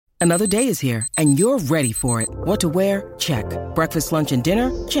Another day is here, and you're ready for it. What to wear? Check. Breakfast, lunch, and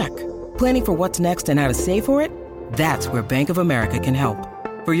dinner? Check. Planning for what's next and how to save for it? That's where Bank of America can help.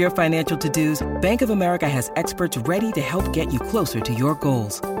 For your financial to-dos, Bank of America has experts ready to help get you closer to your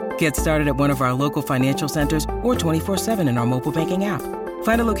goals. Get started at one of our local financial centers or 24/7 in our mobile banking app.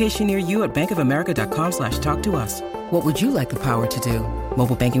 Find a location near you at bankofamerica.com/talktous. What would you like the power to do?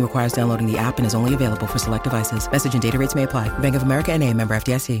 Mobile banking requires downloading the app and is only available for select devices. Message and data rates may apply. Bank of America N.A., member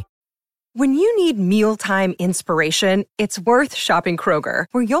FDIC. When you need mealtime inspiration, it's worth shopping Kroger,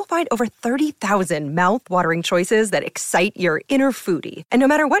 where you'll find over 30,000 mouth-watering choices that excite your inner foodie. And no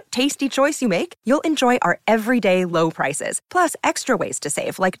matter what tasty choice you make, you'll enjoy our everyday low prices, plus extra ways to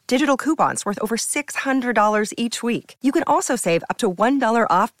save, like digital coupons worth over $600 each week. You can also save up to $1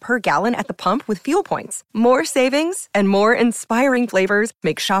 off per gallon at the pump with fuel points. More savings and more inspiring flavors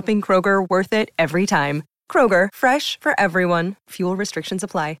make shopping Kroger worth it every time. Kroger, fresh for everyone. Fuel restrictions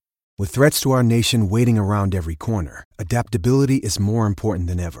apply. With threats to our nation waiting around every corner, adaptability is more important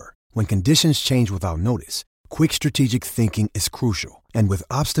than ever. When conditions change without notice, quick strategic thinking is crucial. And with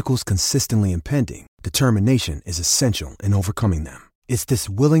obstacles consistently impending, determination is essential in overcoming them. It's this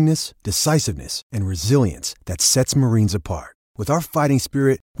willingness, decisiveness, and resilience that sets Marines apart. With our fighting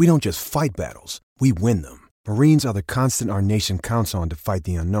spirit, we don't just fight battles, we win them. Marines are the constant our nation counts on to fight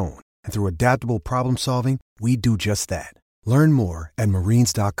the unknown. And through adaptable problem solving, we do just that. Learn more at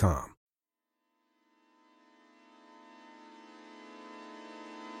marines.com.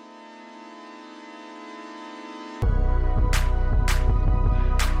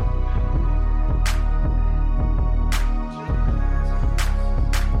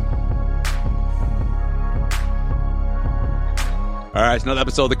 All right, it's another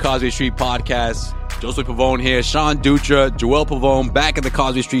episode of the Causeway Street Podcast. Joseph Pavone here, Sean Dutra, Joel Pavone back in the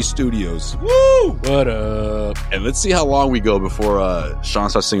Causeway Street studios. Woo! What up? And let's see how long we go before Sean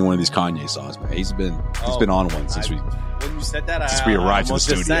starts singing one of these Kanye songs, man. He's been on one since we said that, since we arrived to the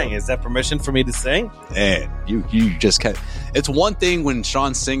studio. Saying, is that permission for me to sing? Man, you just can't. It's one thing when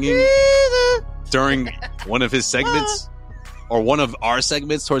Sean's singing during one of his segments or one of our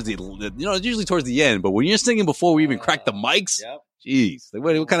segments towards the, usually towards the end. But when you're singing before we even crack the mics, yep. Jeez, like,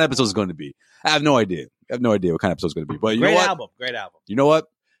 what kind of episode is it going to be? I have no idea. What kind of episode it's going to be. But you know what? Great album. You know what?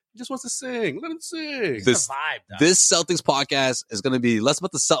 He just wants to sing. Let him sing. This Celtics podcast is going to be less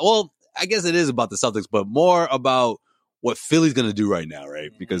about the Celtics. Well, I guess it is about the Celtics, but more about what Philly's going to do right now, right?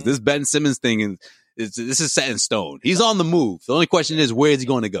 Because this Ben Simmons thing this is set in stone. He's on the move. The only question is, where is he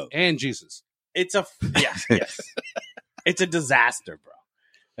going to go? And Jesus. It's a yes. It's a disaster, bro.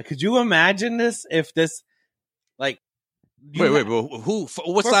 Like, could you imagine this if this like wait, who?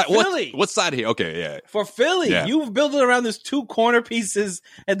 What side? What side here? Okay, yeah. For Philly, you've built it around this two corner pieces,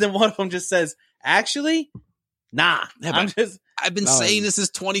 and then one of them just says, "Actually, nah." Yeah, I've been saying this is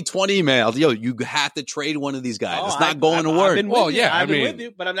 2020, man. Yo, you have to trade one of these guys. It's not going to work. I've been with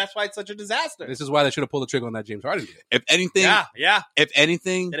you, but that's why it's such a disaster. This is why they should have pulled the trigger on that James Harden deal. If anything, If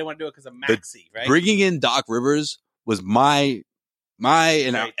anything, they didn't want to do it because of Maxey, right? Bringing in Doc Rivers was my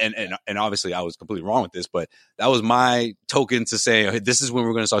and obviously I was completely wrong with this, but that was my token to say, hey, this is when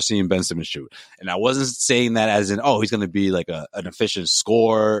we're going to start seeing Ben Simmons shoot. And I wasn't saying that as in, he's going to be like an efficient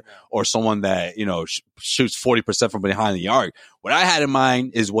scorer or someone that, shoots 40% from behind the arc. What I had in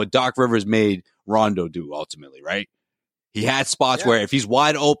mind is what Doc Rivers made Rondo do ultimately, right? He had spots where if he's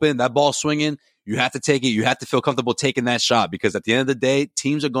wide open, that ball swinging, you have to take it. You have to feel comfortable taking that shot because at the end of the day,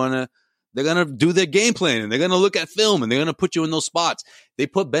 teams are they're going to do their game plan and they're going to look at film and they're going to put you in those spots. They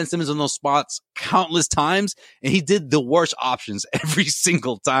put Ben Simmons in those spots countless times and he did the worst options every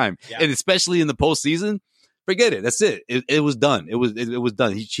single time. Yeah. And especially in the postseason, forget it. That's it. It was done. It was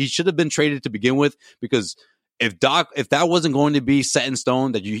done. He should have been traded to begin with because if that wasn't going to be set in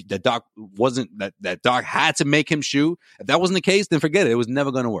stone, that Doc had to make him shoot, if that wasn't the case, then forget it. It was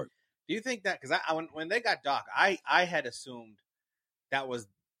never going to work. Do you think that, because when they got Doc, I had assumed that was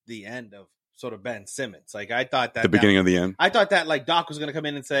the end of sort of Ben Simmons. Like I thought that the beginning of the end. I thought that like Doc was going to come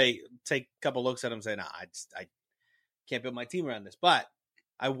in and take a couple looks at him and say, "Nah, I can't build my team around this." But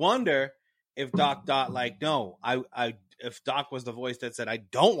I wonder if Doc thought like, "No, if Doc was the voice that said, I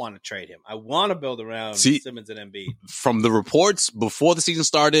don't want to trade him. I want to build around Simmons and Embiid." From the reports before the season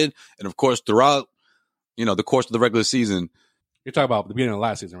started, and of course throughout, the course of the regular season. You're talking about the beginning of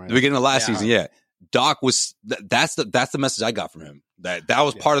last season, right? The beginning of last season, yeah. Doc was that's the message I got from him. That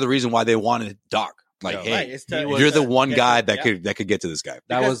was part of the reason why they wanted Doc. Like, hey, you're the one guy that could get to this guy.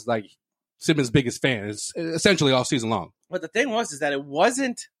 That was like Simmons' biggest fan, essentially all season long. But the thing is that it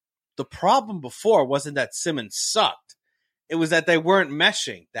wasn't the problem before. Wasn't that Simmons sucked? It was that they weren't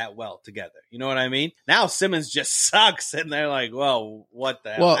meshing that well together. You know what I mean? Now Simmons just sucks, and they're like, "Well, what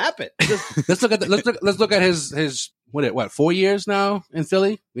the hell happened?" let's look at his 4 years now in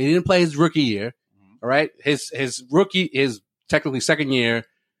Philly. He didn't play his rookie year. All right, his technically second year.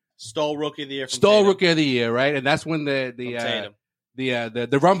 Stole rookie of the year. Rookie of the year, right? And that's when the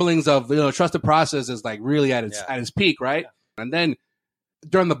rumblings of trust the process is like really at its peak, right? Yeah. And then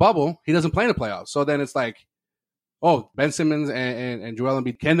during the bubble, he doesn't play in the playoffs. So then it's like, oh, Ben Simmons and Joel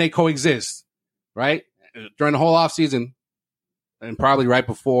Embiid, can they coexist, right? During the whole offseason, and probably right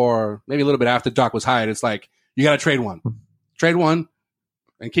before, maybe a little bit after Doc was hired, it's like, you got to trade one,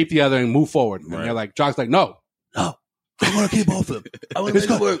 and keep the other and move forward. Right. And they're like, Doc's like, no, I'm going to keep both of them. I'm going to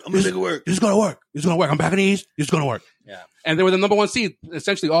make it work. It's going to work. It's going to work. I'm back in the East. It's going to work. Yeah. And they were the number one seed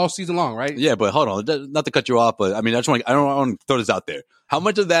essentially all season long, right? Yeah, but hold on. Not to cut you off, but I mean, I don't want to throw this out there. How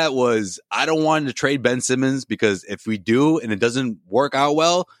much of that was I don't want to trade Ben Simmons because if we do and it doesn't work out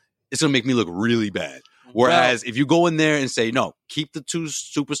well, it's going to make me look really bad. Whereas if you go in there and say, no, keep the two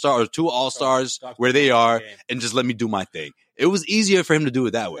superstars or two all-stars where they are and just let me do my thing. It was easier for him to do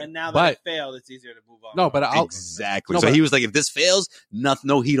it that way. And now that it failed, it's easier to move on. No, but exactly. So he was like, if this fails,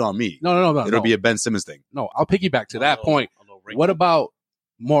 no heat on me. No. It'll be a Ben Simmons thing. No, I'll piggyback to that point. What about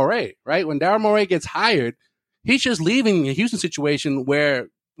Morey, right? When Daryl Morey gets hired, he's just leaving a Houston situation where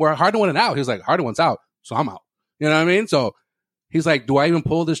Harden wanted out. He was like, Harden wants out, so I'm out. You know what I mean? So he's like, do I even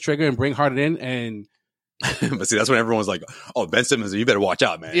pull this trigger and bring Harden in? And but see, that's when everyone's like, "Oh, Ben Simmons, you better watch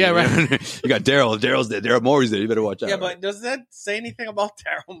out, man." Yeah, right. You got Daryl's there. Daryl Morey's there. You better watch out. Yeah, but does that say anything about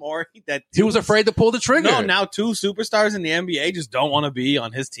Daryl Morey? That he was afraid to pull the trigger. No, now two superstars in the NBA just don't want to be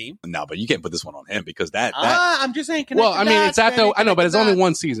on his team. No, but you can't put this one on him because that. I'm just saying. Well, I mean, it's after I know, but it's only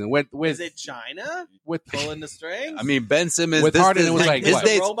one season. With is it China with pulling the strings? I mean, Ben Simmons with Harden, it was like his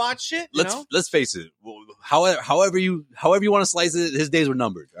days, robot shit. Let's face it. However you want to slice it, his days were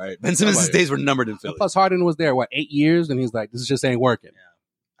numbered. All right, Ben Simmons' days were numbered in Philly. Plus, Harden was there 8 years, and he's like, "This just ain't working."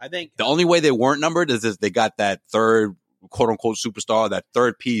 Yeah. I think the only way they weren't numbered is if they got that third quote unquote superstar, that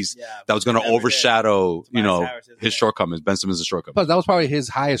third piece that was going to overshadow, his shortcomings. Ben Simmons' shortcomings. Plus, that was probably his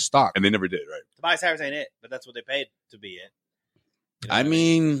highest stock, and they never did. Right? Tobias Harris ain't it, but that's what they paid to be it. I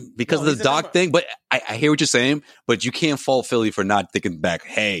mean, because of the Doc thing, but I hear what you're saying, but you can't fault Philly for not thinking back,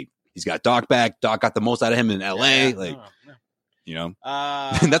 hey, he's got Doc back. Doc got the most out of him in LA.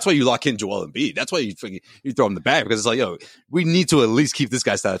 And that's why you lock in Joel Embiid. That's why you throw him the bag because it's like, yo, we need to at least keep this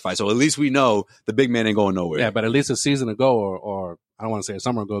guy satisfied. So at least we know the big man ain't going nowhere. Yeah, but at least a season ago, or I don't want to say a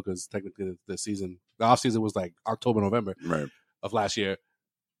summer ago because technically the off season was like October, November of last year.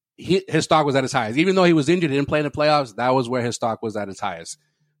 His stock was at its highest, even though he was injured, he didn't play in the playoffs. That was where his stock was at its highest.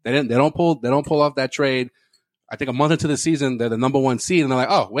 They don't pull off that trade. I think a month into the season, they're the number one seed, and they're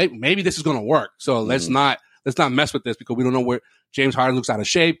like, oh wait, maybe this is going to work. So let's not mess with this because we don't know where James Harden looks out of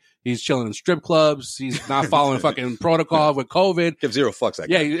shape. He's chilling in strip clubs. He's not following fucking protocol with COVID. Give zero fucks. That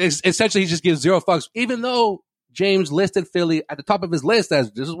guy. Yeah, essentially he just gives zero fucks. Even though James listed Philly at the top of his list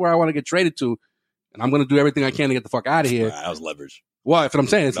as this is where I want to get traded to, and I'm going to do everything I can to get the fuck out of here. That was leverage. Well, that's what I'm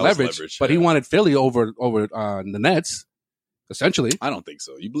saying. It's leverage. But he wanted Philly over the Nets, essentially. I don't think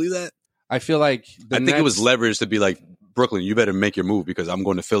so. You believe that? I feel like I think it was leverage to be like, Brooklyn, you better make your move because I'm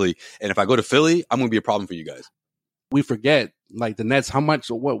going to Philly. And if I go to Philly, I'm going to be a problem for you guys. We forget, like, the Nets, how much,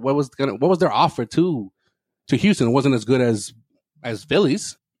 what was their offer to Houston? It wasn't as good as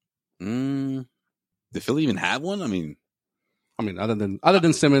Philly's. Did Philly even have one? I mean, other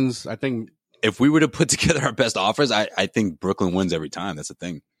than Simmons, I think if we were to put together our best offers, I think Brooklyn wins every time. That's the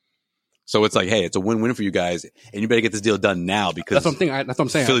thing. So it's like, hey, it's a win-win for you guys, and you better get this deal done now because that's what I'm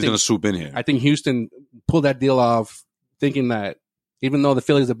saying. Philly's going to swoop in here. I think Houston pulled that deal off, thinking that even though the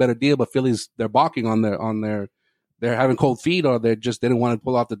Phillies a better deal, but they're balking on their they're having cold feet or they didn't want to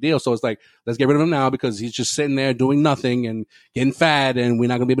pull off the deal. So it's like, let's get rid of him now because he's just sitting there doing nothing and getting fat, and we're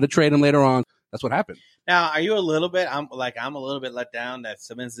not going to be able to trade him later on. That's what happened. Now, are you a little bit? I'm a little bit let down that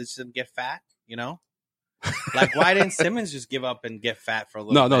Simmons just didn't get fat. Like, why didn't Simmons just give up and get fat for a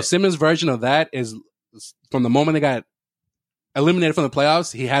little bit? No, Simmons' version of that is from the moment they got eliminated from the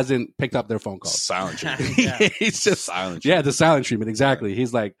playoffs, he hasn't picked up their phone calls. Silent treatment. He's just silent treatment. Yeah, the silent treatment, exactly. Right.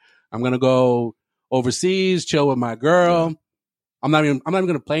 He's like, I'm going to go overseas, chill with my girl. Yeah. I'm not even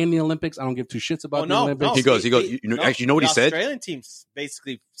going to play in the Olympics. I don't give two shits about the Olympics. No, he goes. Actually, you know what he said? The Australian team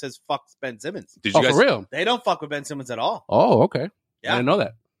basically says fuck Ben Simmons. Did you guys, for real? They don't fuck with Ben Simmons at all. Oh, okay. Yeah. I didn't know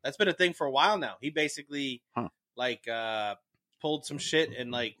that. That's been a thing for a while now. He basically pulled some shit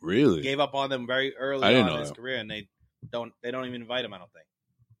and really gave up on them very early on in his career, and they don't even invite him. I don't think.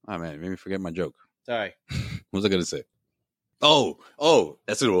 Oh man, made me forget my joke. Sorry. What was I gonna say? Oh,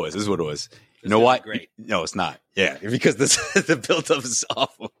 that's what it was. This is what it was. You know what? Great. No, it's not. Yeah, because the build-up is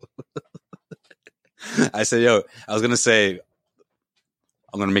awful. I said, I was going to say,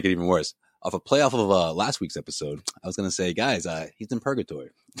 I'm going to make it even worse. Off a playoff of last week's episode, I was going to say, guys, he's in purgatory.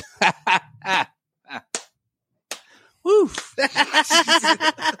 Woo.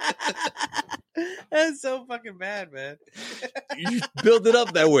 That's so fucking bad, man. You build it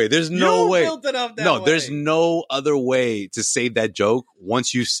up that way. There's no way. Built it up that way. There's no other way to say that joke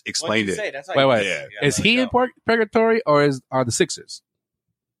once you explained it. That's wait. Yeah. Is he in purgatory or are the Sixers?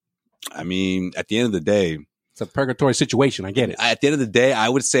 I mean, at the end of the day, it's a purgatory situation. I get it. At the end of the day, I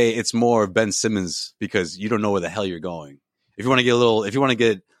would say it's more of Ben Simmons because you don't know where the hell you're going. If you want to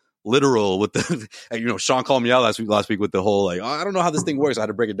get literal with the, Sean called me out last week with the whole I don't know how this thing works. I had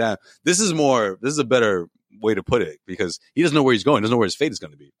to break it down. This is a better way to put it because he doesn't know where he's going. He doesn't know where his fate is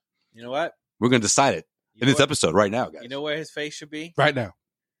going to be. You know what? We're going to decide it in this episode right now, guys. You know where his face should be? Right now.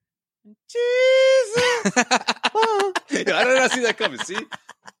 Jesus. I did not see that coming. See?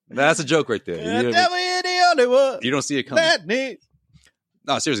 That's a joke right there. You don't see it coming.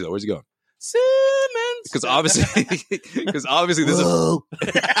 No, seriously though, where's he going? Simmons. Because obviously this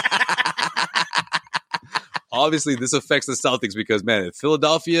obviously this affects the Celtics because man, if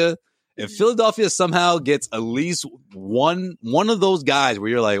Philadelphia somehow gets at least one of those guys where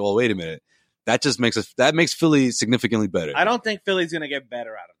you're like, well, wait a minute, that makes Philly significantly better. I don't think Philly's going to get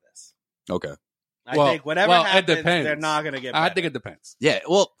better out of this. Okay. I think whatever happens, they're not going to get better. I think it depends. Yeah,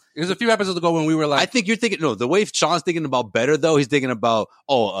 well, there's a few episodes ago when we were like, I think you're thinking the way Sean's thinking about better though, he's thinking about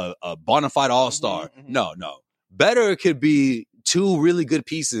a bona fide all-star. Mm-hmm. No. Better could be two really good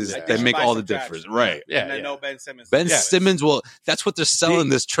pieces that make all the difference. Right. Yeah. And then no Ben Simmons. Simmons that's what they're selling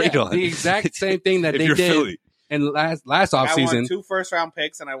this trade on. The exact same thing that they did Philly. in last offseason. I want 2 first-round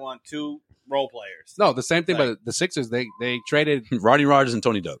picks and I want 2 role players. No, the same thing, but the Sixers, they traded Rodney Rogers and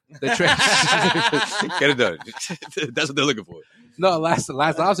Tony Doug. They traded Get it done. That's what they're looking for. No, last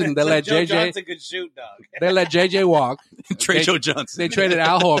offseason they let Joe JJ Johnson could shoot, dog. They let JJ walk. Joe Johnson. They traded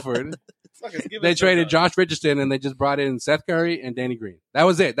Al Horford. They traded Josh Richardson and they just brought in Seth Curry and Danny Green. That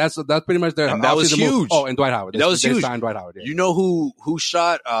was it. That's pretty much their that was huge. Move. Oh, and Dwight Howard. That was huge. They signed Dwight Howard. Yeah. You know who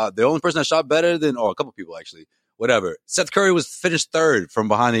shot the only person that shot better than a couple people actually. Whatever. Seth Curry was finished third from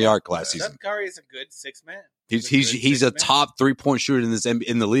behind the arc last season. Seth Curry is a good 6-man. He's a top 3-point shooter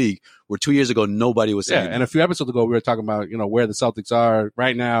in the league. Where 2 years ago nobody was saying. Yeah, and a few episodes ago we were talking about where the Celtics are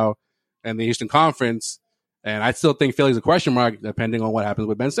right now in the Eastern Conference, and I still think Philly's a question mark depending on what happens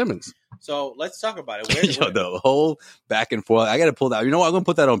with Ben Simmons. So let's talk about it. The whole back and forth. I got to pull that. You know what? I'm going to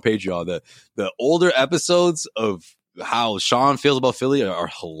put that on Patreon. The older episodes of how Sean feels about Philly are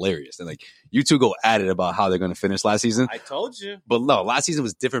hilarious, and you two go at it about how they're going to finish last season. I told you, but no, last season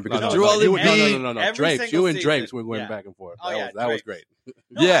was different because no. Drapes, you and Drapes were going back and forth. That was great.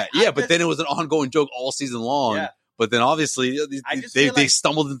 But then it was an ongoing joke all season long. Yeah. But then obviously they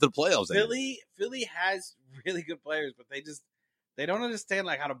stumbled into the playoffs. Philly has really good players, but they don't understand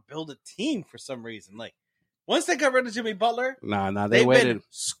how to build a team for some reason. Once they got rid of Jimmy Butler, they waited. Been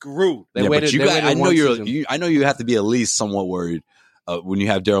screwed. They waited. I know you have to be at least somewhat worried when you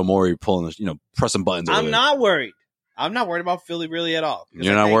have Daryl Morey pulling, pressing buttons. I'm not worried. I'm not worried about Philly really at all.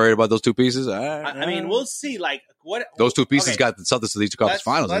 You're not worried about those two pieces? I mean, we'll see. What those two pieces got the Celtics to the Eastern Conference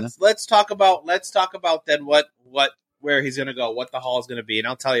Finals. Let's talk about then where he's going to go, what the haul is going to be, and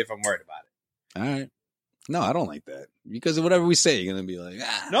I'll tell you if I'm worried about it. All right. No, I don't like that because of whatever we say, you're going to be like,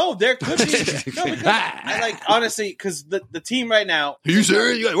 No, there could be. I honestly, because the team right now. Are you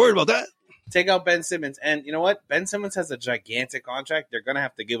serious? You got worried about that? Take out Ben Simmons. And you know what? Ben Simmons has a gigantic contract. They're going to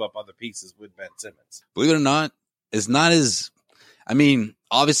have to give up other pieces with Ben Simmons. Believe it or not, it's not as,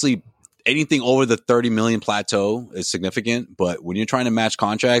 obviously anything over the 30 million plateau is significant, but when you're trying to match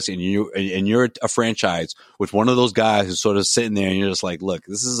contracts and you're a franchise with one of those guys who's sort of sitting there and you're just like, look,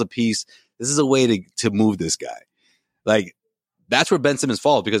 this is a piece. This is a way to move this guy. That's where Ben Simmons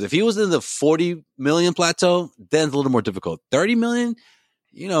falls, because if he was in the 40 million plateau, then it's a little more difficult. 30 million,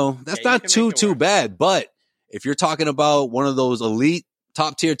 that's not too bad. But if you're talking about one of those elite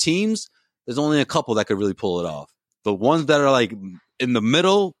top tier teams, there's only a couple that could really pull it off. The ones that are in the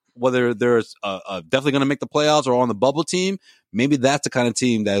middle, whether they're definitely going to make the playoffs or on the bubble team, maybe that's the kind of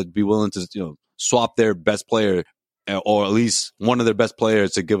team that would be willing to swap their best player or at least one of their best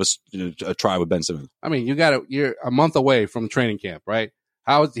players to give us a try with Ben Simmons. You're a month away from training camp, right?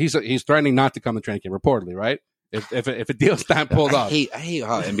 He's threatening not to come to training camp, reportedly, right? If a deal's not pulled off. I hate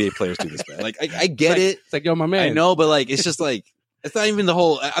how NBA players do this, man. I get it. It's yo, my man. I know, but it's just it's not even the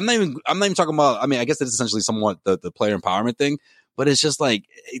whole. I'm not even talking about. I guess it's essentially somewhat the player empowerment thing. But it's just like,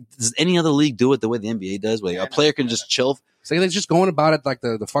 does any other league do it the way the NBA does? Where a player can just chill. So they're just going about it like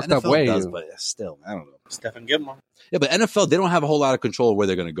the fucked NFL up way. Does, but still, I don't know. Stephen Gilmore. Yeah, but NFL, they don't have a whole lot of control of where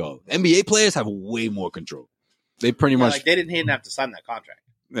they're going to go. NBA players have way more control. They pretty much. Like they didn't have to sign that contract.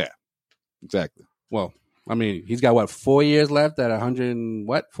 Yeah, exactly. Well, I mean, he's got 4 years left at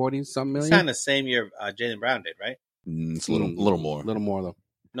 140 something million. He signed the same year Jaylen Brown did, right? It's a little more. A little more though.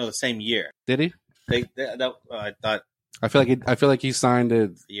 No, the same year. Did he? I thought. I feel like he signed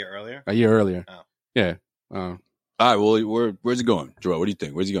it a year earlier. Oh. Yeah. All right. Well, where's he going, Joel? What do you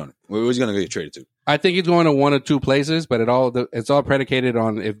think? Where's he going? Where's he going to get traded to? I think he's going to one or two places, but it's all predicated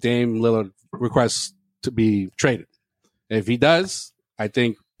on if Dame Lillard requests to be traded. If he does, I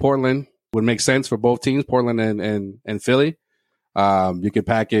think Portland would make sense for both teams, Portland and Philly. You could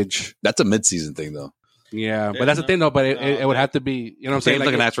package. That's a midseason thing, though. Yeah, but that's the thing, though. But it would have to be, you know what I'm saying? Dame's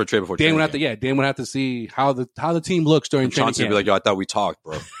like an ask for a trade before Dame would have to, Dame would have to see how the team looks during training camp. Chauncey would be like, yo, I thought we talked,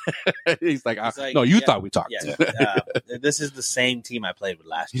 bro. He's like, no, you thought we talked. Yeah, this is the same team I played with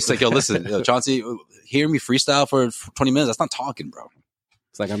last year. He's like, yo, listen, Chauncey, hear me freestyle for 20 minutes. That's not talking, bro.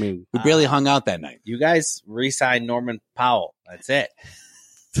 It's like, I mean, we barely hung out that night. You guys re-signed Norman Powell. That's it.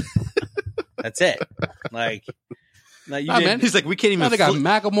 That's it. Like man. He's like, we can't even. They got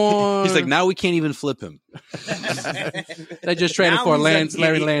Macklemore. He's like, now we can't even flip him. They just traded for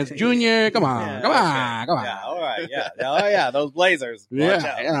Larry Lance Jr. Come on. Yeah, all right. Yeah. Oh yeah, those Blazers. Watch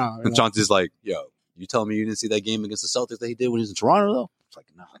out. And Chauncey's like, yo, you telling me you didn't see that game against the Celtics that he did when he was in Toronto though? It's like,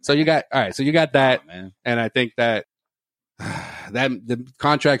 no. So you got that, man. And I think that the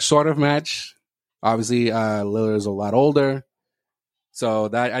contract sort of match. Obviously, Lillard's a lot older, so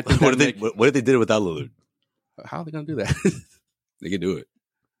that I think. What if they did it without Lillard? How are they gonna do that? They can do it,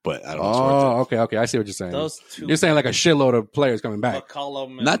 but I don't know. Oh, okay. I see what you're saying. Those two, you're saying like a shitload of players coming back.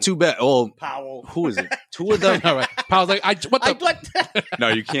 McCollum, not too bad. Oh, Powell. Who is it? Two of them. All right. Powell's like, No,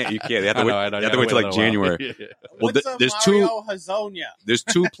 you can't. You can't. They have to wait. You have to wait till like January. Well, there's Mario Hazonia? There's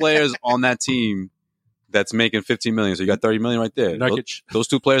two players on that team that's making $15 million. So you got $30 million right there. Nurkic. Those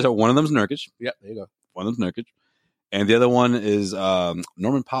two players are. One of them's Nurkic. Yep, there you go. One of them's Nurkic. And the other one is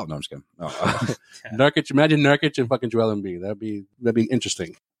Norman Powell. No, I'm just kidding. Nurkic. Imagine Nurkic and fucking Joel Embiid. That'd be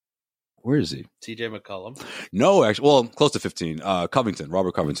interesting. Where is he? TJ McCollum. No, actually, well, close to 15.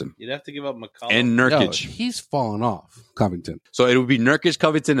 Robert Covington. You'd have to give up McCollum and Nurkic. He's fallen off. Covington. So it would be Nurkic,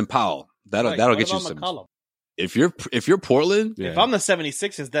 Covington, and Powell. That'll get you some. McCollum? If you're Portland, if I'm the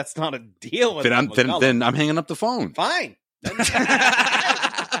 76ers, that's not a deal with then I'm hanging up the phone. Fine.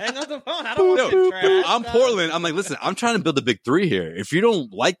 Hang up the phone. I don't want your trash. I'm Portland. I'm like, listen, I'm trying to build a big three here. If you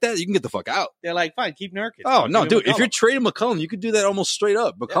don't like that, you can get the fuck out. They're like, fine, keep Nurkic. Oh no, dude! If you're trading McCollum, you could do that almost straight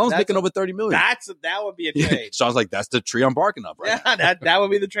up. McCollum's making over $30 million. That would be a trade. So I was like, that's the tree I'm barking up, right? Yeah, that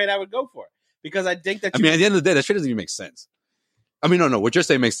would be the trade I would go for because I think that. I mean, at the end of the day, that trade doesn't even make sense. I mean, no. What you're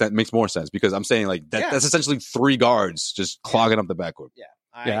saying makes more sense because I'm saying like that's essentially three guards just clogging up the backcourt. Yeah,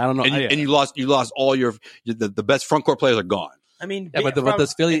 I don't know. And you lost all the best front court players are gone. I mean, but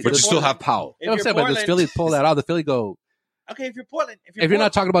does Philly? But you still have Powell. But does Philly pull that out? The Philly go. Okay, if you're Portland, if you're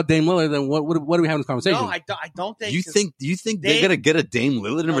not talking about Dame Lillard, then what are we having this conversation? No, I don't think. Do you think they're gonna get a Dame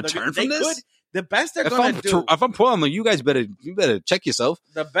Lillard in return from this? The best they're going to do. If I'm Portland, I'm like, you guys better check yourself.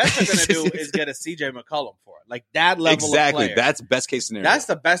 The best they're going to do is get a CJ McCollum for it, like that level. Exactly, of player. That's best case scenario. That's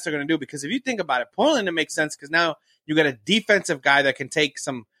the best they're going to do because if you think about it, Portland it makes sense because now you got a defensive guy that can take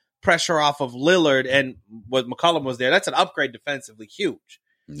some pressure off of Lillard, and what McCollum was there. That's an upgrade defensively, huge.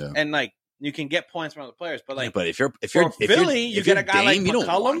 Yeah. And like you can get points from other players, but like, but if you're Philly, you get a guy Dame, like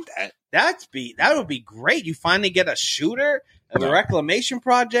McCollum. That would be great. You finally get a shooter, the reclamation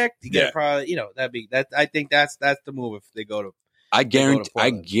project. You get probably that'd be that. I think that's the move if they go to. I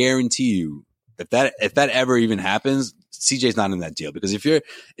guarantee you if that ever even happens, CJ's not in that deal because if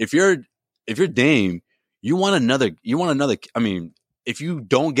you're Dame, you want another. I mean, if you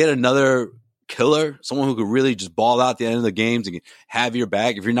don't get another killer, someone who could really just ball out at the end of the games and have your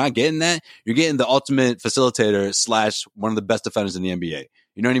back. If you're not getting that, you're getting the ultimate facilitator / one of the best defenders in the NBA.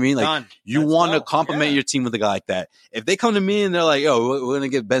 You know what I mean? Like you want to complement your team with a guy like that. If they come to me and they're like, "Yo, we're going to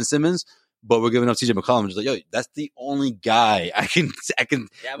get Ben Simmons," but we're giving up TJ McCollum, I'm just like, "Yo, that's the only guy I can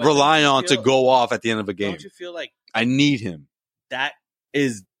rely on to go off at the end of a game." Don't you feel like I need him? That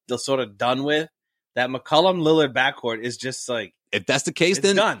is the sort of done with. That McCollum Lillard backcourt is just like. If that's the case,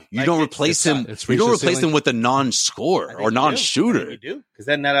 then done. You don't replace him. You don't replace him with a non-scorer or non-shooter. You do because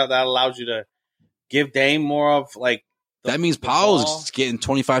then that allows you to give Dame more of like. That means Powell's getting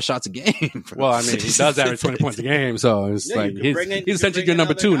 25 shots a game. Well, I mean, he does average 20 points a game, so it's like he's essentially your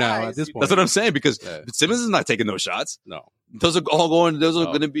number two now at this point. That's what I'm saying because Simmons is not taking those shots. No, those are all going. Those are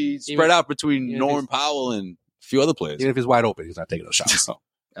going to be spread out between Norman Powell and few other players. Even if he's wide open, he's not taking those shots. No,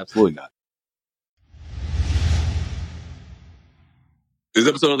 absolutely not. This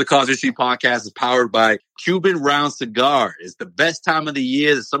episode of the Cosby Street Podcast is powered by Cuban Round Cigar. It's the best time of the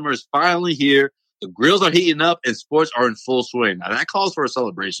year. The summer is finally here. The grills are heating up and sports are in full swing. Now, that calls for a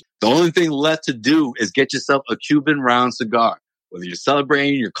celebration. The only thing left to do is get yourself a Cuban Round Cigar. Whether you're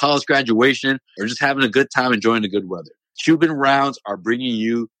celebrating your college graduation or just having a good time enjoying the good weather, Cuban Rounds are bringing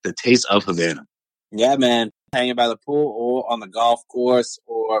you the taste of Havana. Yeah, man. Hanging by the pool or on the golf course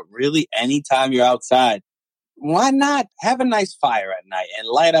or really anytime you're outside. Why not have a nice fire at night and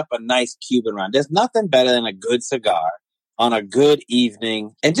light up a nice Cuban Round? There's nothing better than a good cigar on a good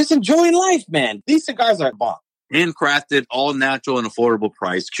evening and just enjoying life, man. These cigars are bomb. Handcrafted, all natural and affordable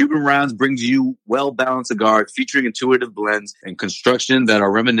price, Cuban Rounds brings you well-balanced cigars featuring intuitive blends and construction that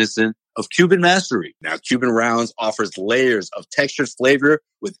are reminiscent of Cuban mastery. Now, Cuban Rounds offers layers of textured flavor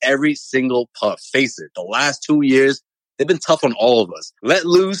with every single puff. Face it, the last 2 years, they've been tough on all of us. Let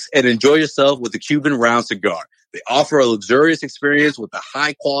loose and enjoy yourself with the Cuban Round cigar. They offer a luxurious experience with a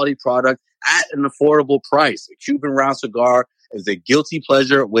high-quality product at an affordable price. A Cuban Round cigar is a guilty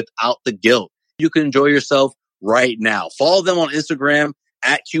pleasure without the guilt. You can enjoy yourself right now. Follow them on Instagram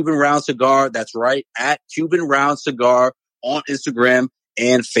at Cuban Round Cigar. That's right, at Cuban Round Cigar on Instagram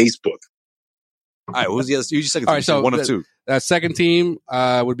and Facebook. All right, what was the other? You just second team. All right, so one of two. That second team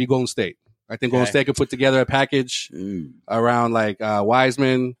would be Golden State. I think Golden State could put together a package around like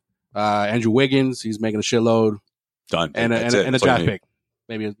Wiseman, Andrew Wiggins. He's making a shitload. Done. And a draft pick.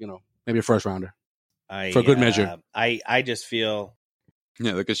 Maybe a first rounder. For good measure. I just feel.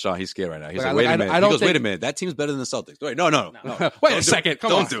 Yeah, look at Sean. He's scared right now. He's like, wait a minute. He goes, wait a minute. That team's better than the Celtics. Wait, no. Wait a second.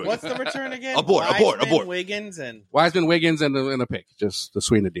 Come on. Don't do it. What's the return again? Abort. Wiggins and a pick, just to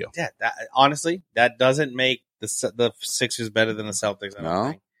sweeten the deal. Yeah, honestly, that doesn't make the Sixers better than the Celtics. I don't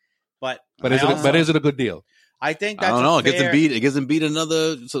think. But is it a good deal? I think that's I don't know. It gives them beat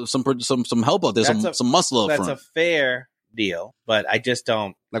another some help out there, some muscle up front. That's a fair deal, but I just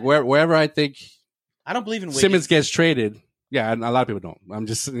don't like wherever I think. I don't believe in Wiggins. Simmons gets traded. Yeah, and a lot of people don't. I'm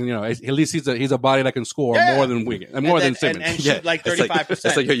just, at least he's a body that can score more than Wiggins, more than Simmons, and shoot like 35%.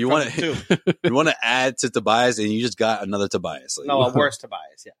 It's like you want to add to Tobias, and you just got another Tobias. Like, a worse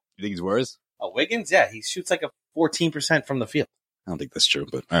Tobias. Yeah, you think he's worse? Wiggins, yeah, he shoots like a 14% from the field. I don't think that's true,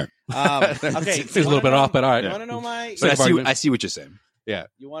 but all right. Okay, it's a little bit off, but all right. You want to know my? But I see what you're saying. Yeah,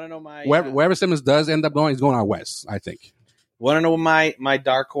 you want to know my? Wherever Simmons does end up going, he's going out west. I think. Want to know my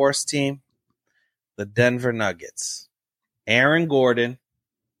dark horse team? The Denver Nuggets. Aaron Gordon,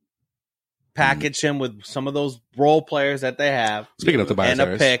 package him with some of those role players that they have. Speaking of Tobias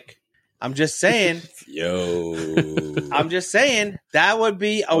and a pick. I'm just saying. I'm just saying that would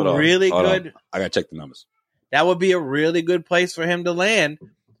be a really good. I gotta check the numbers. That would be a really good place for him to land.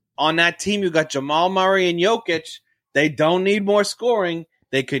 On that team, you got Jamal Murray and Jokic. They don't need more scoring.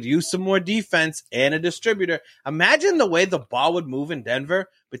 They could use some more defense and a distributor. Imagine the way the ball would move in Denver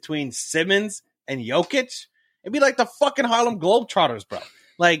between Simmons and Jokic. It'd be like the fucking Harlem Globetrotters, bro.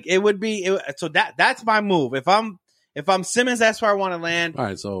 Like it would be. So that's my move. If I'm Simmons, that's where I want to land. All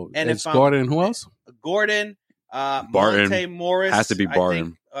right. So and it's Gordon. Who else? Gordon, Barton, Monte Morris has to be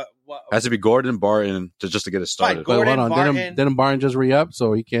Barton. Has to be Gordon, Barton just to get it started. Right, Gordon, hold on. Didn't Barton just re-up,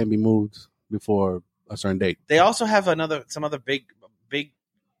 so he can't be moved before a certain date? They also have some other big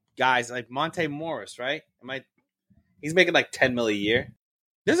guys like Monte Morris, right? He's making like $10 million a year.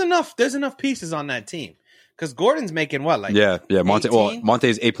 There's enough pieces on that team. Because Gordon's making what? Like yeah. Monte's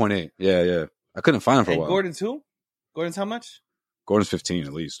 8.8. Yeah. I couldn't find him for a while. Gordon's who? Gordon's how much? Gordon's 15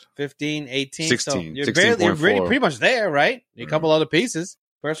 at least. 15, 18. 16. So you're pretty much there, right? A couple other pieces.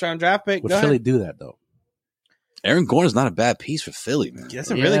 First round draft pick. Would Philly do that though? Aaron Gordon's not a bad piece for Philly, man.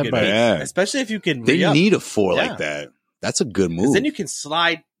 That's a really good piece. Yeah. Especially if you can They need a 4 like that. That's a good move. Then you can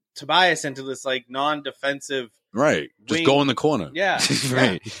slide Tobias into this like non-defensive. Right. Just go in the corner. Yeah.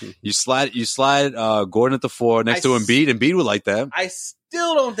 Right. You slide Gordon at the 4 next to Embiid. Embiid would like that. I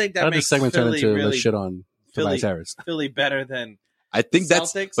still don't think that makes segment Philly turn into really shit on Tobias Harris. Philly better than I think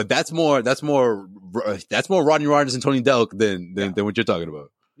Celtics. that's more Rodney Rogers and Tony Delk than what you're talking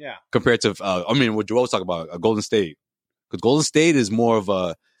about. Yeah. Compared to what Joel was talking about, Golden State. Because Golden State is more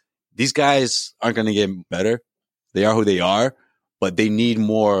of these guys aren't going to get better. They are who they are, but they need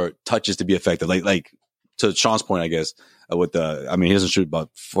more touches to be effective. Like to Sean's point, I guess, he doesn't shoot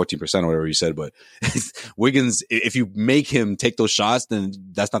about 14% or whatever you said, but Wiggins, if you make him take those shots, then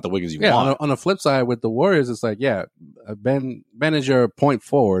that's not the Wiggins you want. On the flip side, with the Warriors, it's like, Ben is your point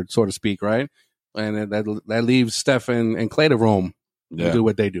forward, so to speak, right? And that leaves Steph and Klay to roam to do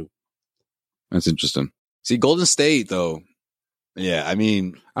what they do. That's interesting. See, Golden State, though, Yeah, I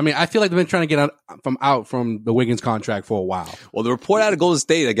mean, I feel like they've been trying to get out from the Wiggins contract for a while. Well, the report out of Golden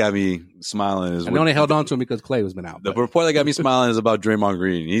State that got me smiling is... I know they held on to him because Clay has been out. The report that got me smiling is about Draymond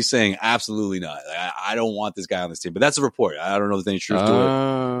Green. He's saying, absolutely not. I don't want this guy on this team. But that's a report. I don't know if there's any truth to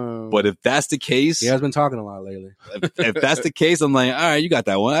it. But if that's the case... He has been talking a lot lately. If that's the case, I'm like, all right, you got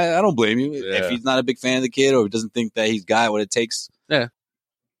that one. I don't blame you. Yeah. If he's not a big fan of the kid or doesn't think that he's got what it takes... Yeah.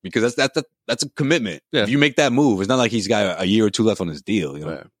 Because that's a commitment. Yeah. If you make that move, it's not like he's got a year or two left on his deal. You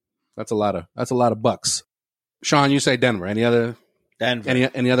know? Yeah. That's a lot of bucks. Sean, you say Denver. Any other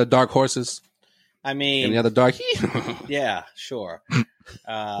dark horses? I mean, any other dark? Yeah, sure.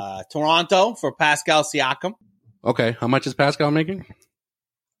 Toronto for Pascal Siakam. Okay, how much is Pascal making?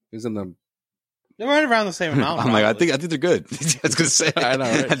 He's in the. They're right around the same amount. I'm like, I think they're good. I was gonna say, I know.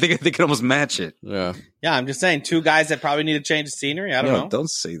 Right? I think they can almost match it. Yeah. Yeah, I'm just saying, two guys that probably need to change the scenery. I don't know. Don't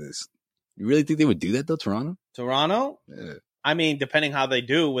say this. You really think they would do that though, Toronto? Toronto? Yeah. I mean, depending how they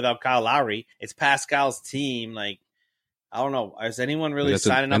do without Kyle Lowry, it's Pascal's team. Like, I don't know. Is anyone really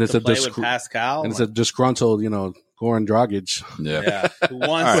signing up to play with Pascal? And it's a disgruntled, Goran Dragic. Yeah. Who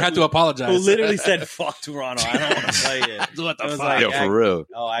had to apologize. Who literally said, "Fuck Toronto, I don't want to play it." What the fuck? Like, Yo, for real.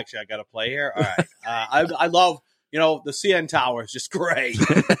 Oh, actually, I got to play here. All right. I love. The CN Tower is just great.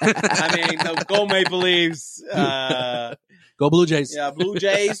 I mean, go Maple Leafs. Go Blue Jays. Yeah, Blue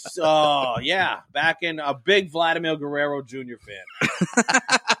Jays. Oh, yeah. Back in a big Vladimir Guerrero Jr. fan.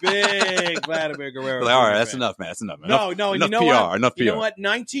 Big Vladimir Guerrero All right, Jr. that's fan. enough, man. That's enough. No, enough you know PR, what? Enough PR. You know what?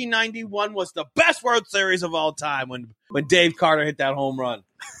 1991 was the best World Series of all time when Dave Carter hit that home run.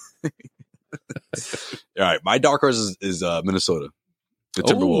 All right, my dark horse is Minnesota. The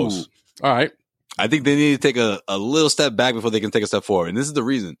Timberwolves. All right. I think they need to take a little step back before they can take a step forward. And this is the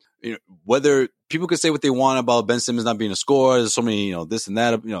reason. Whether people could say what they want about Ben Simmons not being a scorer, there's so many, this and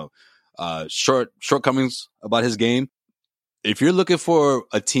that, shortcomings about his game. If you're looking for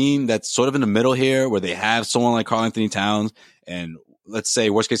a team that's sort of in the middle here, where they have someone like Karl Anthony Towns, and let's say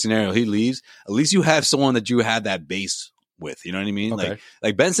worst case scenario, he leaves, at least you have someone that you have that base with. You know what I mean? Okay.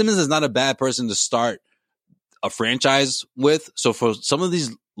 Like Ben Simmons is not a bad person to start a franchise with. So for some of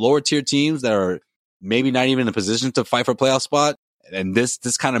these lower tier teams that are maybe not even in a position to fight for a playoff spot, and this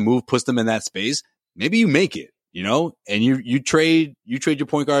kind of move puts them in that space, maybe you make it, and you trade your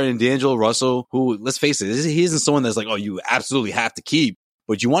point guard in D'Angelo Russell, who, let's face it, he isn't someone that's like, oh, you absolutely have to keep,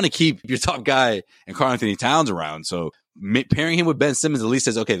 but you want to keep your top guy and Karl Anthony Towns around. So pairing him with Ben Simmons at least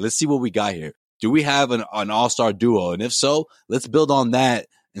says, okay, let's see what we got here. Do we have an all-star duo? And if so, let's build on that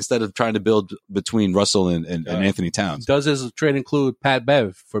instead of trying to build between Russell and Anthony Towns. Does this trade include Pat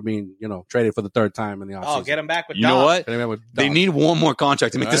Bev for being, traded for the third time in the offseason? Oh, get him back with You Dom. know what? Get him back with They Dom. need one more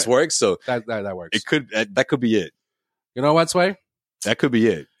contract to make this work. So that works. that could be it. You know what, Sway? That could be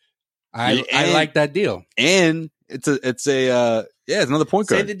it. I like that deal. And it's another point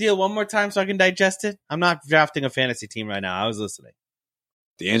guard. Say the deal one more time so I can digest it. I'm not drafting a fantasy team right now. I was listening.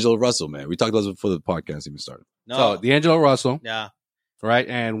 D'Angelo Russell, man. We talked about this before the podcast even started. No. So D'Angelo Russell. Yeah. Right,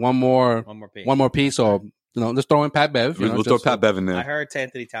 and one more piece. So just throw in Pat Bev. We'll throw Pat Bev in there. I heard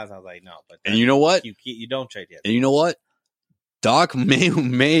Anthony Towns. I was like, no. But and you know what? You don't trade yet. And you know what? Doc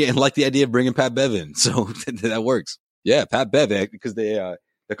may like the idea of bringing Pat Bev in, so that works. Yeah, Pat Bev, because the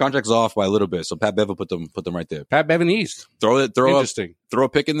contract's off by a little bit, so Pat Bev will put them right there. Pat Bev in East. Throw Interesting. Throw a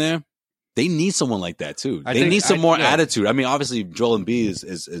pick in there. They need someone like that too. They need some more attitude. I mean, obviously Joel Embiid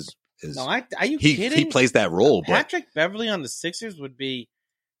is. No, are you kidding? He plays that role. Patrick Beverley on the Sixers would be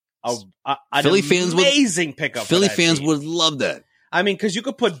an Philly fans amazing pickup. Philly fans would love that. I mean, because you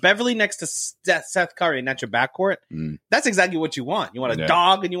could put Beverley next to Seth Curry and that's your backcourt. That's exactly what you want. You want a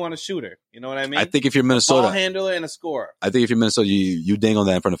dog and you want a shooter. You know what I mean? I think if you're Minnesota, a ball handler and a scorer. I think if you're Minnesota, you dangle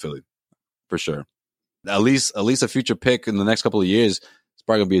that in front of Philly for sure. At least a future pick in the next couple of years. It's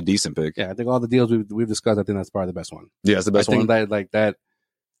probably gonna be a decent pick. Yeah, I think all the deals we've discussed, I think that's probably the best one. Yeah, it's the best one. I think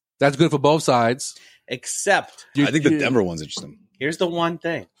that's good for both sides. Except, I think the Denver one's interesting. Here's the one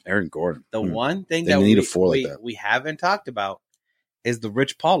thing. Aaron Gordon. The one thing they that need a four like that. We haven't talked about is the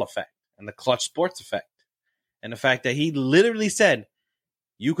Rich Paul effect and the Clutch Sports effect. And the fact that he literally said,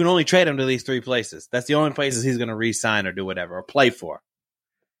 you can only trade him to these three places. That's the only places he's going to re-sign or do whatever or play for.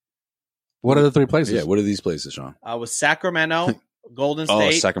 What are the three places? Yeah, what are these places, Sean? Was Sacramento, Golden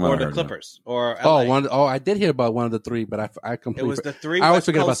State, or the Clippers, or LA. I did hear about one of the three, but I completely. It was the three. I always West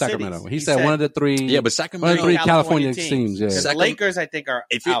forget about Coast Sacramento. cities. He said one of the three. Yeah, but Sacramento, one of the three California teams. Yeah, the Lakers, I think, are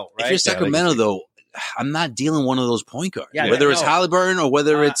out. Right? If you're Sacramento, though, I'm not dealing one of those point guards. Yeah, whether it's Halliburton or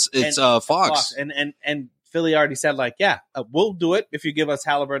whether it's Fox. And Philly already said, like, we'll do it if you give us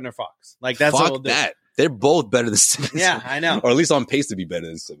Halliburton or Fox. Like, that's what we'll do. That. They're both better than Simmons. Yeah, I know. Or at least on pace to be better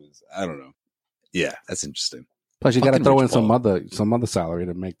than Simmons. I don't know. Yeah, that's interesting. Plus, you got to Fucking throw in Rich Paul. some other salary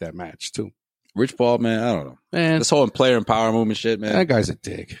to make that match too. Rich Paul, man, I don't know. Man, This whole player and power movement shit, man. that guy's a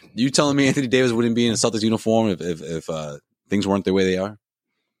dick. You telling me Anthony Davis wouldn't be in a Celtics uniform if things weren't the way they are?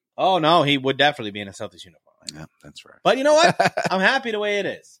 Oh, no, he would definitely be in a Celtics uniform. Yeah, that's right. But you know what? I'm happy the way it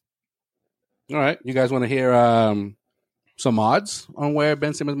is. All right, you guys want to hear some odds on where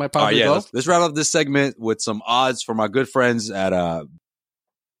Ben Simmons might possibly go? Let's wrap up this segment with some odds from our good friends at All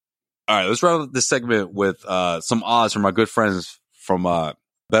right, let's wrap up this segment with some odds from our good friends from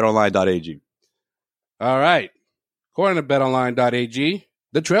betonline.ag. All right. According to betonline.ag,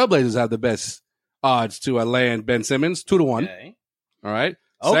 the Trailblazers have the best odds to land Ben Simmons, 2-1. Okay. All right.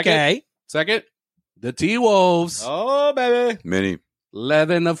 Second, the T-Wolves. Oh, baby. Mini.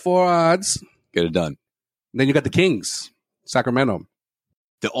 11-4 odds. Get it done. Then you got the Kings, Sacramento.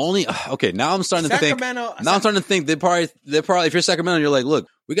 The only now I'm starting to think. Sacramento. Now I'm starting to think they're probably if you're Sacramento, you're like, look,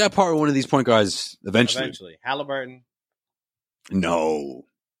 we got to part with one of these point guards eventually. Halliburton. No,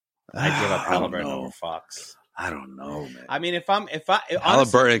 I'd give up Halliburton over Fox. I don't know, man. I mean, if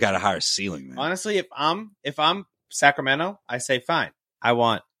Halliburton got a higher ceiling, man. Honestly, if I'm Sacramento, I say fine. I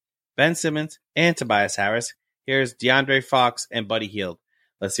want Ben Simmons and Tobias Harris. Here's DeAndre Fox and Buddy Hield.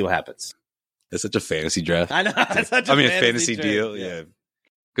 Let's see what happens. It's such a fantasy draft. I know. It's such a fantasy draft. deal. Yeah.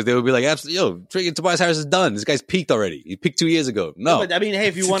 Because they would be like, absolutely, freaking Tobias Harris is done. This guy's peaked already. He peaked 2 years ago. No, but I mean, hey,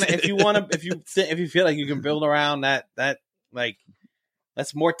 if you feel like you can build around that like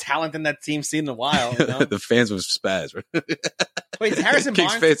that's more talent than that team's seen in a while. You know? The fans would spaz. Right? Wait, is Harrison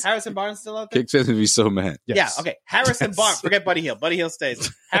Kings Barnes? fans- Harrison Barnes still out there? Kicks fans would be so mad. Yes. Yeah. Okay. Harrison Barnes. Forget Buddy Hield. Buddy Hield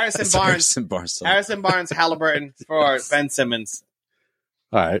stays. Harrison Barnes. Harrison Barnes. Halliburton for Ben Simmons.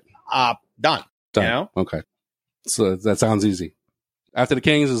 All right. Done. Done. You know? Okay. So that sounds easy. After the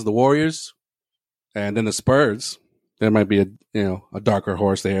Kings is the Warriors, and then the Spurs. There might be a darker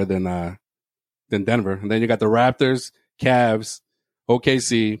horse there than Denver, and then you got the Raptors, Cavs,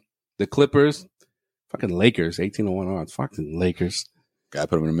 OKC, the Clippers, fucking Lakers, 18-1 odds, fucking Lakers. Gotta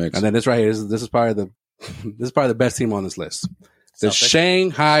put them in the mix. And then this right here, this is probably the best team on this list. The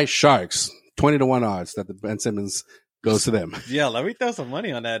Shanghai Sharks, 20-1 odds that the Ben Simmons goes to them. Yeah, let me throw some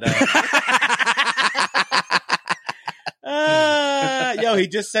money on that. Yo, he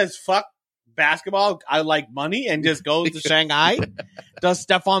just says fuck basketball. I like money and just goes to Shanghai. Does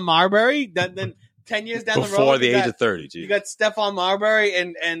Stephon Marbury? Then 10 years down the road, before the age of 30. Geez. You got Stephon Marbury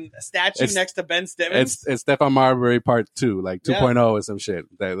and a statue next to Ben Simmons. It's Stephon Marbury part 2, like 2.0 or some shit.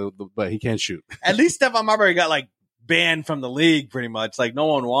 But he can't shoot. At least Stephon Marbury got like banned from the league pretty much. Like no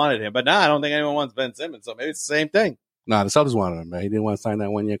one wanted him. But now I don't think anyone wants Ben Simmons. So maybe it's the same thing. Nah, the Celtics wanted him, man. He didn't want to sign that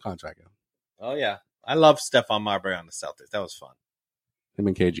 1-year contract. Oh yeah, I love Stephon Marbury on the Celtics. That was fun. Him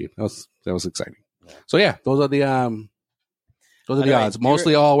and KG. That was exciting. Yeah. So yeah, those are the odds.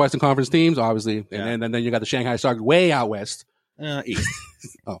 Mostly all Western Conference teams, obviously, and then you got the Shanghai Sharks way out west, east.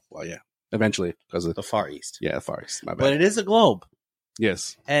 Oh well, yeah. Eventually, because of the Far East. Yeah, the Far East. My bad. But it is a globe.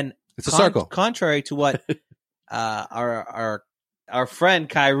 Yes, and it's a circle. Contrary to what our friend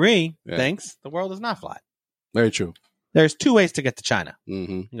Kyrie thinks, the world is not flat. Very true. There's 2 ways to get to China.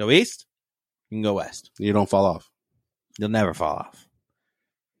 Mm-hmm. You can go east. You can go west. You don't fall off. You'll never fall off.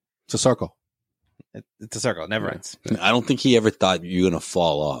 It's a circle. It's a circle. It never ends. I don't think he ever thought you were going to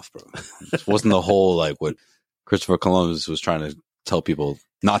fall off, bro. It wasn't the whole, like, what Christopher Columbus was trying to tell people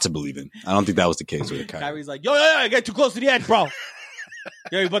not to believe in. I don't think that was the case with Kyrie. Kyrie's like, yo, get too close to the edge, bro.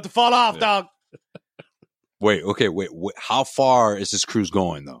 You're about to fall off, dog. Wait. How far is this cruise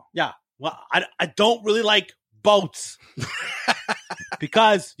going, though? Yeah. Well, I don't really like boats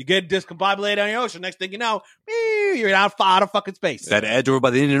because you get discombobulated on the ocean. Next thing you know, you're out of fucking space. That edge over by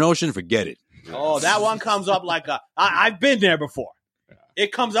the Indian Ocean, forget it. Oh, that one comes up like I've been there before.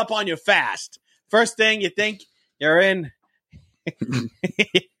 It comes up on you fast. First thing you think you're in,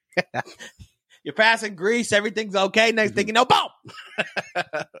 you're passing Greece. Everything's okay. Next thing you know, boom!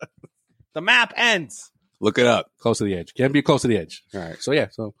 The map ends. Look it up. Close to the edge. Can be close to the edge. All right. So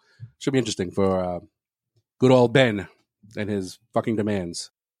so should be interesting for good old Ben and his fucking demands.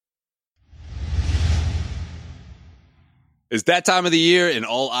 It's that time of the year, and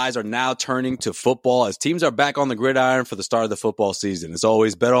all eyes are now turning to football as teams are back on the gridiron for the start of the football season. As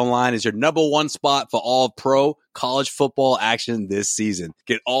always, BetOnline is your number one spot for all pro college football action this season.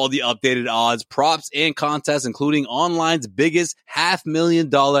 Get all the updated odds, props, and contests, including online's biggest $500,000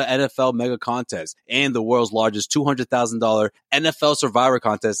 NFL mega contest and the world's largest $200,000 NFL Survivor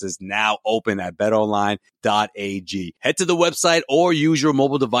contest is now open at betonline.ag. Head to the website or use your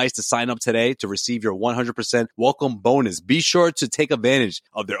mobile device to sign up today to receive your 100% welcome bonus. Be sure to take advantage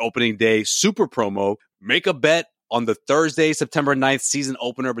of their opening day super promo. Make a bet on the Thursday, September 9th season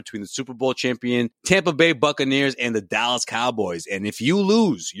opener between the Super Bowl champion Tampa Bay Buccaneers and the Dallas Cowboys. And if you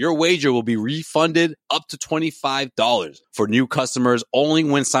lose, your wager will be refunded up to $25 for new customers only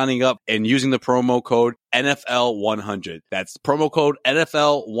when signing up and using the promo code NFL100. That's promo code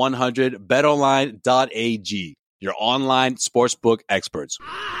NFL100, betonline.ag, your online sportsbook experts.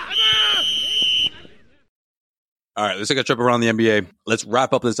 All right, let's take a trip around the NBA. Let's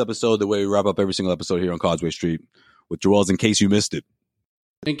wrap up this episode the way we wrap up every single episode here on Causeway Street with Joel's In Case You Missed It.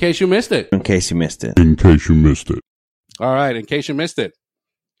 In case you missed it. In case you missed it. In case you missed it. All right, in case you missed it.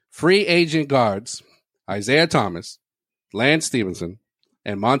 Free agent guards Isaiah Thomas, Lance Stevenson,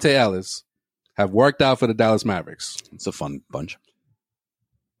 and Monte Ellis have worked out for the Dallas Mavericks. It's a fun bunch.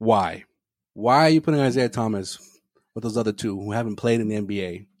 Why? Why are you putting Isaiah Thomas with those other two who haven't played in the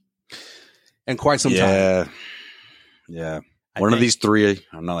NBA in quite some time? Yeah. One of these three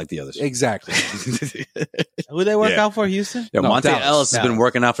are not like the others. Exactly. Who they work out for, Houston? Yeah, No, Monte Dallas. Ellis has been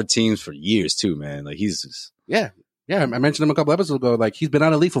working out for teams for years too, man. Like he's just, Yeah. I mentioned him a couple episodes ago. Like he's been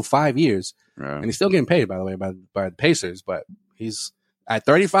out of the league for 5 years, yeah. and he's still getting paid, by the way, by the Pacers. But he's at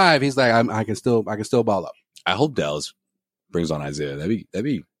 35. He's like, I can still ball up. I hope Dallas brings on Isaiah.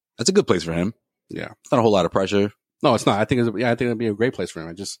 That's a good place for him. Yeah, It's not a whole lot of pressure. no, it's not. I think it'd be a great place for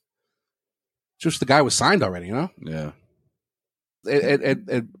him. Just the guy was signed already. You know, Yeah.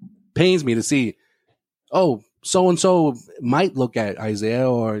 it pains me to see. Oh, so and so might look at Isaiah,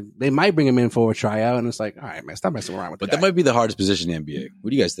 or they might bring him in for a tryout, and it's like, all right, man, stop messing around with But that. that might be the hardest position in the NBA.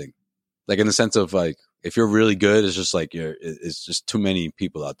 What do you guys think? Like in the sense of like, if you're really good, it's just like it's just too many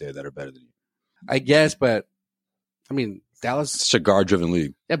people out there that are better than you. I guess, but I mean, Dallas. It's such a guard-driven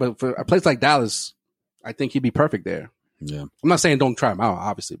league. Yeah, but for a place like Dallas, I think he'd be perfect there. Yeah. I'm not saying don't try him out,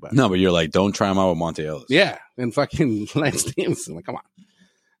 obviously, but No, but you're like, don't try him out with Monte Ellis. yeah, and fucking Lance Stevenson. Like, come on.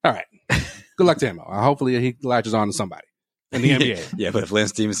 All right. Good luck to him. Hopefully he latches on to somebody in the NBA. Yeah, but if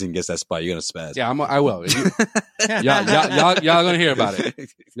Lance Stevenson gets that spot, you're gonna spaz. Yeah, I will. Y'all gonna hear about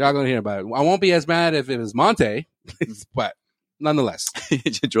it. Y'all gonna hear about it. I won't be as mad if it was Monte, but nonetheless.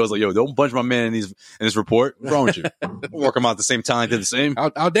 Joe's like, yo, don't bunch my man in this report. What's wrong with you? Work them out at the same time, did the same.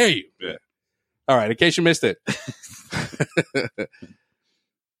 How dare you? Yeah. All right, in case you missed it.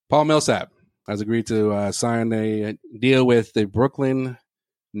 Paul Millsap has agreed to sign a deal with the Brooklyn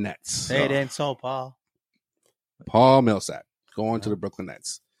Nets. Say it ain't so, Paul. Paul Millsap going to the Brooklyn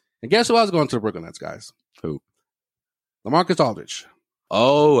Nets. And guess who else going to the Brooklyn Nets, guys? Who? LaMarcus Aldridge.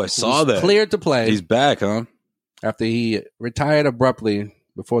 Oh, I saw that. Cleared to play. He's back, huh? After he retired abruptly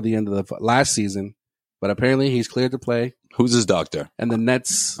before the end of the last season. But apparently he's cleared to play. Who's his doctor? And the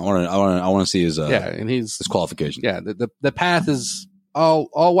Nets. I want to see his and his qualification. Yeah, the path is all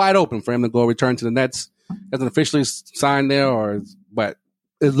wide open for him to go return to the Nets. Hasn't officially signed there, but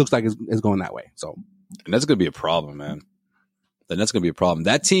it looks like it's going that way. So, and that's going to be a problem, man. Then that's going to be a problem.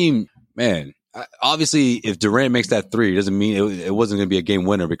 That team, man. Obviously, if Durant makes that three, it doesn't mean it wasn't going to be a game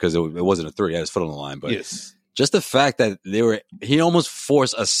winner because it wasn't a three. He had his foot on the line, but yes. Just the fact that he almost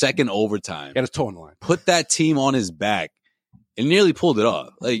forced a second overtime. He had his toe on the line. Put that team on his back and nearly pulled it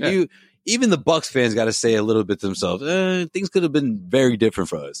off. Like even the Bucks fans got to say a little bit to themselves. Things could have been very different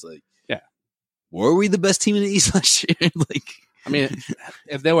for us. Like, yeah, were we the best team in the East last year? Like, I mean,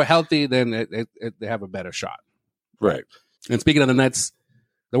 if they were healthy, then they have a better shot. Right. And speaking of the Nets,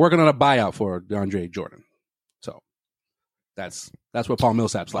 they're working on a buyout for DeAndre Jordan. So that's what Paul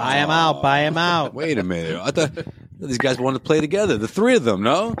Millsap's like. Buy him out. Wait a minute. I thought these guys wanted to play together. The three of them,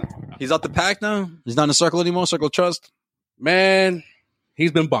 no? He's out the pack now? He's not in the circle anymore? Circle of trust? Man,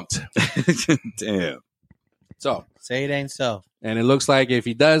 he's been bumped. Damn. So say it ain't so. And it looks like if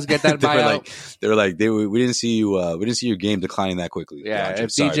he does get that buyout, they were like, we didn't see you. We didn't see your game declining that quickly. Yeah, if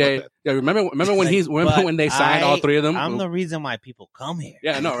DJ. Yeah, remember when they signed all three of them? I'm the reason why people come here.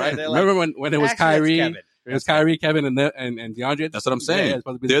 Yeah, no, right? Remember when it was Kyrie? It was Kyrie, Kevin, and DeAndre. That's what I'm saying.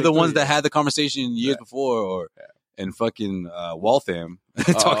 Yeah, they're the ones that had the conversation years before, and fucking Waltham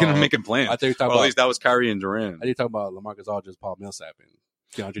talking and making plans. I think at least that was Kyrie and Durant. I did talk about LaMarcus Aldridge, Paul Millsap, and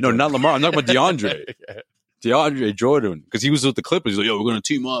DeAndre. No, Jordan. Not Lamar. I'm talking about DeAndre. DeAndre Jordan, because he was with the Clippers. He's like, yo, we're going to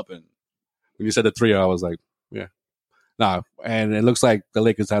team up. And when you said the three, I was like, yeah. Nah, and it looks like the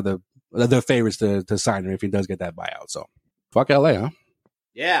Lakers have the favorites to sign him if he does get that buyout. So, fuck LA, huh?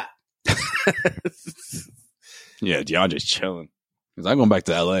 Yeah. Yeah, DeAndre's chilling. Because I'm going back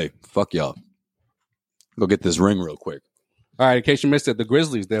to LA. Fuck y'all. Go get this ring real quick. All right, in case you missed it, the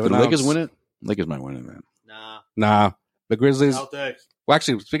Grizzlies. Did the Lakers win it? Lakers might win it, man. Nah. The Grizzlies. Celtics. Well,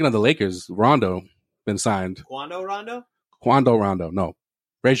 actually, speaking of the Lakers, Rondo been signed. Quando Rondo? No.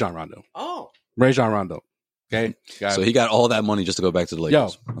 Rajon Rondo. Oh. Rajon Rondo. Okay, so he got all that money just to go back to the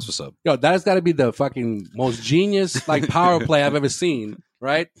Lakers. That's what's up. Yo, that's got to be the fucking most genius like power play I've ever seen,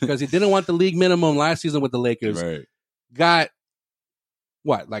 right? Because he didn't want the league minimum last season with the Lakers. Right. Got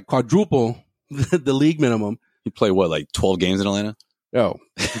what, like quadruple the league minimum. He played what, like 12 games in Atlanta? Yo,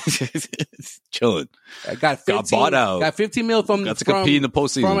 chilling. Got bought out. Got 15 mil from got to compete in the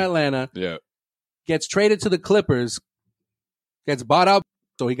postseason from Atlanta. Yeah. Gets traded to the Clippers. Gets bought out.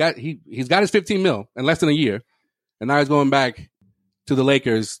 So he's got his 15 mil in less than a year, and now he's going back to the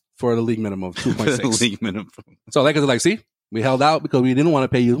Lakers for the league minimum of 2.6. League minimum. So Lakers are like, see, we held out because we didn't want to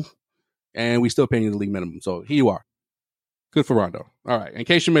pay you, and we still paying you the league minimum. So here you are. Good for Rondo. All right. In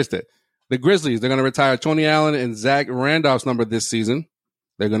case you missed it, the Grizzlies, they're going to retire Tony Allen and Zach Randolph's number this season.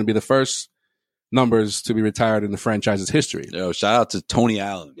 They're going to be the first numbers to be retired in the franchise's history. Yo, shout out to Tony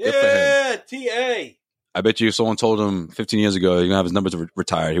Allen. Good yeah, for him. TA. I bet you if someone told him 15 years ago you're gonna have his numbers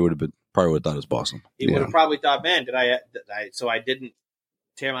retired, he probably would have thought it was awesome. He would have probably thought, man, so I didn't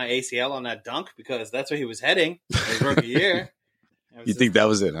tear my ACL on that dunk because that's where he was heading his rookie year. You think that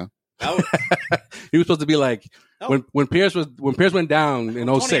was it, huh? He was supposed to be like when Pierce went down in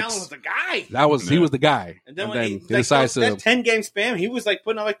 06. Tony Allen was the guy. He was the guy. And then, he decides that 10-game span, he was like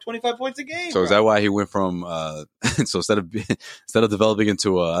putting up like 25 points a game. So is that why he went from so instead of developing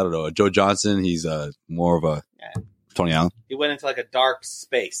into a Joe Johnson, he's more of a Tony Allen? He went into like a dark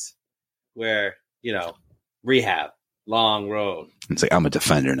space where, rehab, long road. It's like, I'm a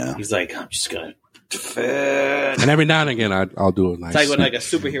defender now. He's like, I'm just gonna defend. And every now and again I'll do it nice. It's like when like a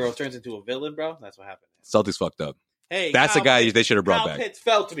superhero turns into a villain, bro. That's what happened. Celtics fucked up. Hey, that's the guy they should have brought back. Pitts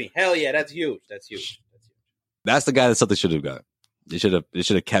fell to me. Hell yeah, that's huge. That's huge. That's the guy that Celtics should have got. They should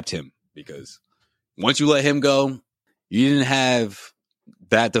have kept him, because once you let him go, you didn't have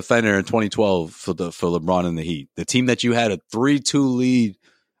that defender in 2012 for LeBron and the Heat. The team that you had a 3-2 lead,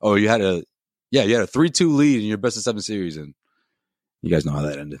 or you had a 3-2 lead in your best of 7 series, and you guys know how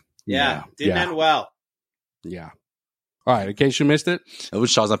that ended. Yeah. Didn't end well. Yeah. All right, in case you missed it. It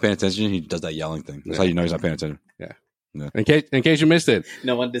was Shaw's not paying attention. He does that yelling thing. That's how you know he's not paying attention. Yeah. In case you missed it.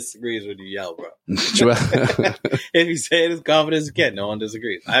 No one disagrees when you yell, bro. If you say it as confident as you can, no one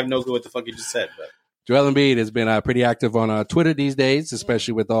disagrees. I have no clue what the fuck you just said, but Joel Embiid has been pretty active on Twitter these days,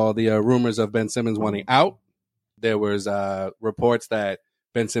 especially with all the rumors of Ben Simmons wanting out. There was reports that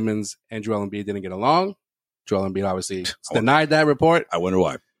Ben Simmons and Joel Embiid didn't get along. Joel Embiid obviously denied that report. I wonder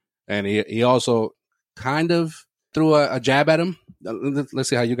why. And he also kind of threw a jab at him. Let's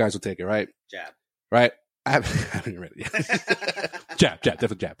see how you guys will take it, right? Jab. Right? I haven't read it yet. Jab,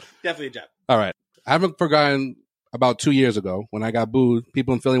 definitely jab. Definitely a jab. All right. I haven't forgotten about 2 years ago when I got booed.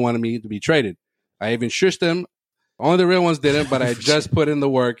 People in Philly wanted me to be traded. I even shushed them. Only the real ones didn't, but I just put in the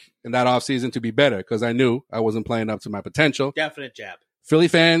work in that offseason to be better because I knew I wasn't playing up to my potential. Definite jab. Philly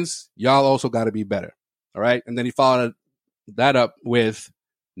fans, y'all also got to be better. All right? And then he followed that up with,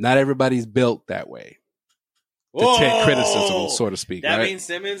 not everybody's built that way. To take criticism, so to speak. That right? means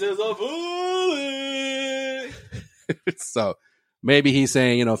Simmons is a bully. So maybe he's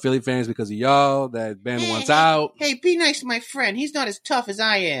saying, Philly fans, because of y'all, that Ben wants out. Hey, be nice to my friend. He's not as tough as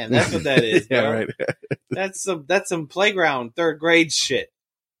I am. That's what that is, yeah, bro. right. That's some playground third grade shit.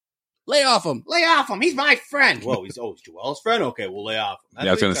 Lay off him. Lay off him. He's my friend. Whoa, he's Joel's friend? Okay, we'll lay off him. That's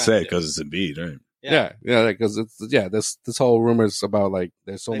I was going to say, because it's Embiid, right? Yeah, because this whole rumors about like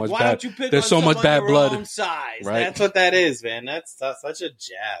there's so much bad. There's so much bad blood. Own size. Right? That's what that is, man. That's such a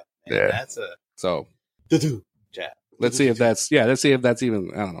jab. Man. Yeah. That's a jab. Let's see if that's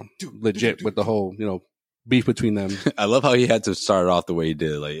even, I don't know, legit with the whole beef between them. I love how he had to start it off the way he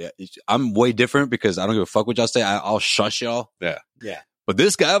did. Like, I'm way different because I don't give a fuck what y'all say. I'll shush y'all. Yeah. But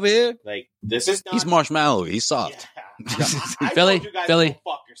this guy over here, like, this is not... he's marshmallow. He's soft. Yeah. Philly, you guys go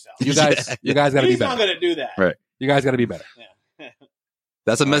fuck yourself. You guys got to be better. He's not going to do that. Right. You guys got to be better. Yeah.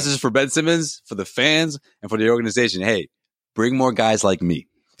 That's a message for Ben Simmons, for the fans, and for the organization. Hey, bring more guys like me.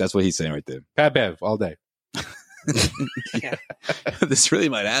 That's what he's saying right there. Pat Bev all day. This really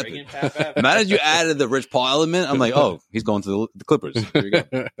might happen. Now that you added the Rich Paul element, I'm like, oh, he's going to the Clippers. There you go.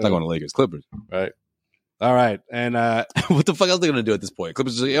 He's not going to Lakers. Clippers. Right. All right. And what the fuck else are they going to do at this point?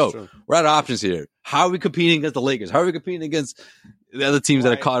 Clippers are like, yo, we're out of options here. How are we competing against the Lakers? How are we competing against the other teams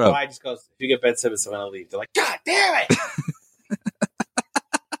that are caught up? Why just goes, if you get Ben Simmons, someone will leave. They're like, God damn it!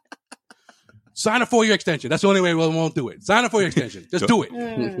 Sign a 4-year extension. That's the only way we won't do it. Sign a 4-year extension. Just do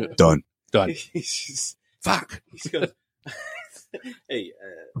it. Done. Fuck. He goes, hey,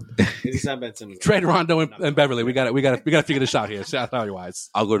 it's not Ben Simmons. Trade Rondo and Beverly. We got to figure this out here. Salary wise,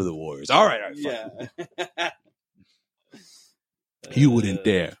 I'll go to the Warriors. All right. Yeah. You wouldn't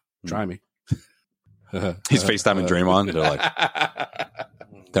dare try me. He's FaceTiming Draymond. They're like,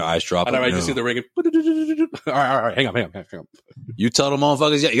 their eyes drop. All right, you see the ring. All right, hang on. You tell the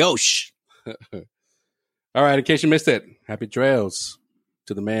motherfuckers, yo, shh. All right, in case you missed it, happy trails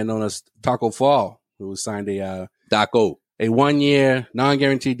to the man known as Taco Fall, who signed a 1-year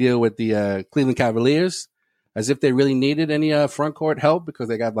non-guaranteed deal with the Cleveland Cavaliers, as if they really needed any front court help because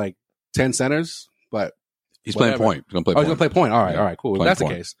they got like 10 centers, but he's playing point. He's going to play point. All right, cool. If that's the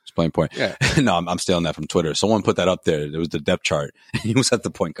case. He's playing point. Yeah. No, I'm stealing that from Twitter. Someone put that up there. It was the depth chart. He was at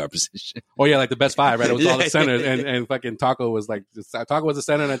the point guard position. Oh, yeah, like the best five, right? It was all the centers, and fucking Taco was like, Taco was the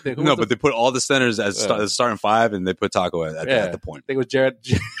center, and I think... but they put all the centers as starting five, and they put Taco at the point. I think it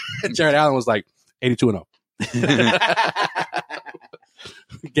was Jared Allen was like 82-0.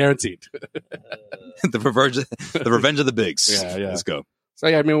 Guaranteed. The revenge of the bigs. Yeah. Let's go. So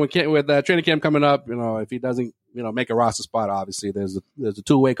yeah, I mean, with training camp coming up, if he doesn't, make a roster spot, obviously there's a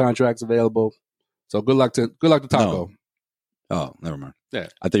 2-way contracts available. So good luck to Taco. No. Oh, never mind. Yeah,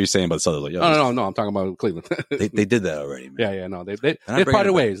 I thought you were saying about Southern. No. I'm talking about Cleveland. they did that already, man. Yeah. No, they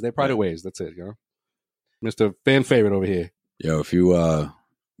parted ways. They parted ways. That's it. Mr. Fan favorite over here. Yo, if you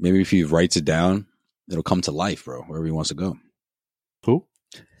maybe if he writes it down, it'll come to life, bro. Wherever he wants to go. Who?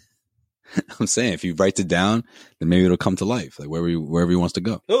 I'm saying if he writes it down, then maybe it'll come to life, like wherever he wants to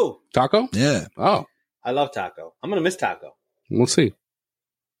go. Who? Taco? Yeah. Oh, I love Taco. I'm gonna miss Taco. We'll see.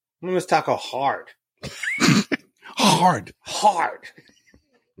 I'm gonna miss Taco hard. Hard.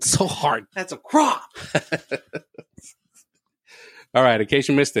 So hard. That's a crop. All right. In case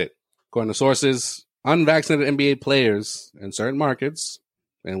you missed it, according to sources, unvaccinated NBA players in certain markets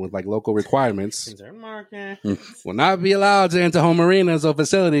and with like local requirements will not be allowed to enter home arenas or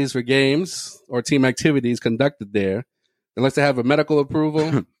facilities for games or team activities conducted there unless they have a medical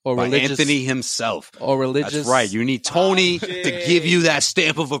approval or by religious. Anthony himself. Or religious. That's right. You need Tony to give you that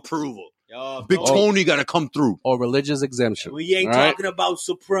stamp of approval. Yo, Big Tony got to come through. Or religious exemption. We ain't talking about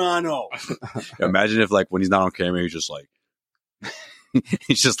Soprano. Imagine if like when he's not on camera, he's just like,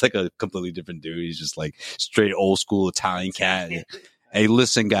 he's just like a completely different dude. He's just like straight old school Italian cat. Hey,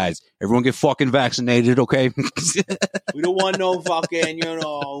 listen, guys, everyone get fucking vaccinated, okay? We don't want no fucking,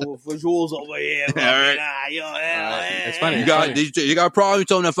 visuals over here. All right. It's funny. You got a problem? You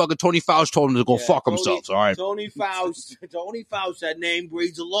told him that fucking Tony Faust told him to go fuck themselves, all right? Tony Faust, that name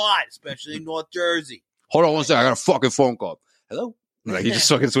breeds a lot, especially in North Jersey. Hold on one second. I got a fucking phone call. Hello? Like, he just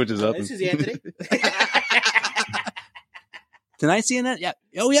fucking switches up. This is Anthony. Tonight, CNN? Yeah.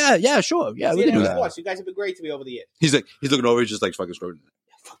 Oh, yeah, sure. Yeah, we can do that. Sports. You guys have been great to me over the years. He's looking over, he's just like fucking scrolling.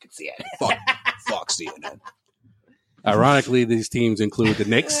 Fucking CNN. Fuck CNN. Ironically, these teams include the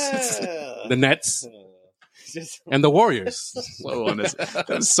Knicks, the Nets, and the Warriors.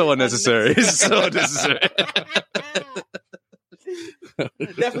 That's so unnecessary. It's so unnecessary.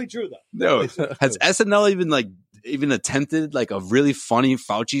 Definitely true, though. No. Has SNL even attempted like a really funny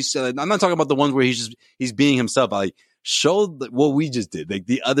Fauci? I'm not talking about the ones where he's being himself. Like, show what we just did, like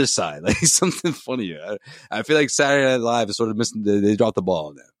the other side, like something funnier. I feel like Saturday Night Live is sort of missing. They dropped the ball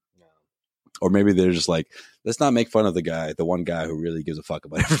on that, or maybe they're just like, let's not make fun of the one guy who really gives a fuck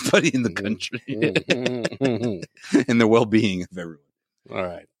about everybody in the country and the well-being of everyone. All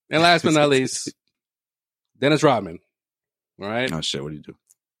right, and last but not least, Dennis Rodman. All right, oh shit, what do you do?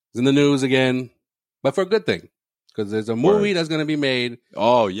 He's in the news again, but for a good thing. Because there's a movie that's going to be made.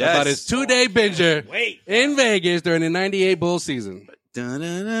 Oh, yes. About his 2-day binger in Vegas during the 98 Bulls season. He's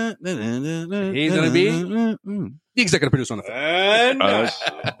going to be the executive producer on the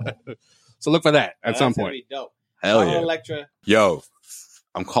film. So look for that at some point. Dope. Hell yeah. Electra. Yo,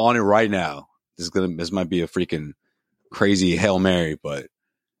 I'm calling it right now. This might be a freaking crazy Hail Mary, but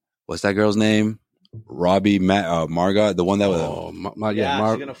what's that girl's name? Robbie Margot, the one that was. She's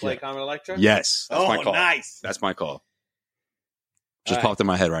gonna play Carmen Electra. Yes, that's my call. Nice. That's my call. Just popped in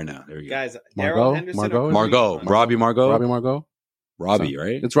my head right now. There you go, guys. Margot, Robbie Margot, Robbie,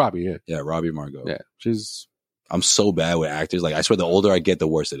 right? It's Robbie, yeah. Yeah, Robbie Margot. Yeah, I'm so bad with actors. Like, I swear, the older I get, the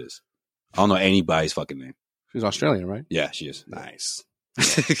worse it is. I don't know anybody's fucking name. She's Australian, right? Yeah, she is. Nice.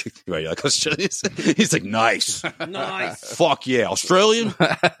 Right, like Australian? He's like, nice. Nice. Fuck yeah, Australian?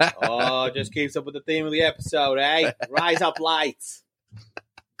 Just keeps up with the theme of the episode, eh? Rise up lights.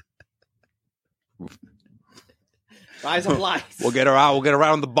 Rise up lights. We'll get her out. We'll get her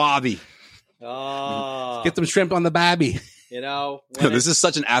out on the bobby. Get some shrimp on the babby. This is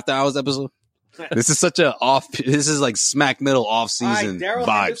such an after hours episode. This is such a this is like smack middle off season Daryl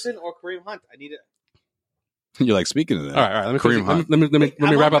vibes. Henderson or Kareem Hunt? I need it. You're like, speaking of that. All right. Kareem Hunt. Let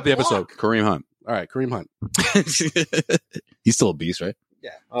me wrap up the episode. Kareem Hunt. All right, Kareem Hunt. He's still a beast, right?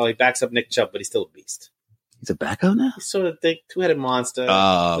 Yeah. Oh, he backs up Nick Chubb, but he's still a beast. He's a backup now? He's sort of the two-headed monster.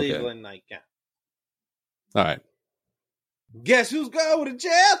 Oh, okay. Cleveland, All right. Guess who's going to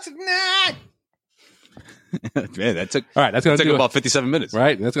jail tonight? Man, that took all right. That's gonna take do about 57 minutes.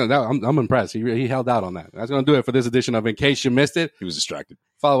 Right. I'm impressed. He held out on that. That's gonna do it for this edition of In Case You Missed It. He was distracted.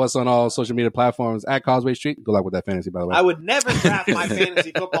 Follow us on all social media platforms at Causeway Street. Good luck with that fantasy, by the way. I would never draft my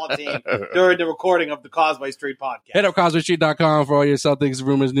fantasy football team during the recording of the Causeway Street podcast. Hit up CausewayStreet.com for all your Celtics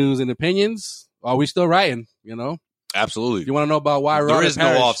rumors, news, and opinions. Are we still writing? Absolutely. If you want to know about why there is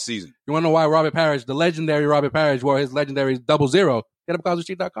no off season. You want to know why Robert Parrish, the legendary Robert Parrish, wore his legendary 00? Hit up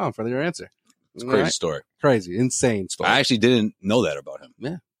CausewayStreet.com for your answer. It's a crazy story. Crazy, insane story. I actually didn't know that about him.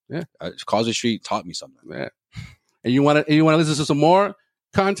 Yeah. Causeway Street taught me something. Yeah. And you want to listen to some more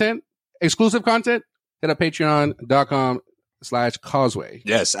content, exclusive content? Hit up patreon.com/Causeway.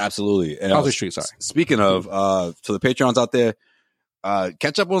 Yes, absolutely. And Causeway Street, sorry. Speaking of, to the Patreons out there,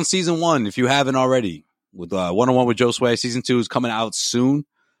 catch up on season 1 if you haven't already. With one-on-one with Joe Sway. Season 2 is coming out soon.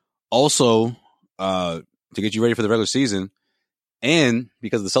 Also, to get you ready for the regular season, and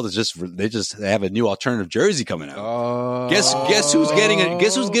because the Celtics they have a new alternative jersey coming out. Guess who's getting it?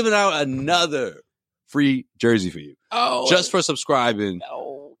 Guess who's giving out another free jersey for you? Just for subscribing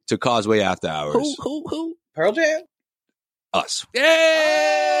to Causeway After Hours. Who? Pearl Jam? Us.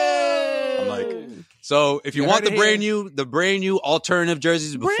 Yay! I'm like, so if you want the brand new alternative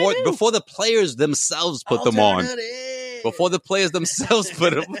jerseys before the players themselves put them on. Before the players themselves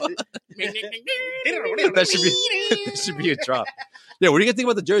put them on. that should be a drop. Yeah, what do you think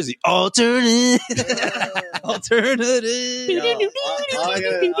about the jersey? Alternative. All I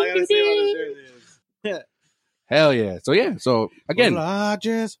gotta see on the jersey is. Hell yeah. So again. Well, I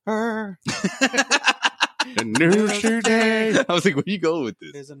just heard. The news today. I was like, where you go with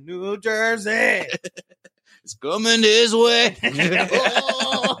this? There's a New Jersey. It's coming this way.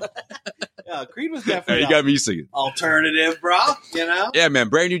 Yeah, Creed was definitely you got me singing. Alternative, bro. Yeah, man.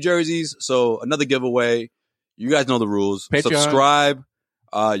 Brand new jerseys. So another giveaway. You guys know the rules. Patreon. Subscribe.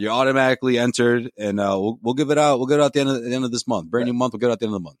 You're automatically entered, and we'll give it out. We'll get it out at the end of this month. Brand new month. We'll get it out at the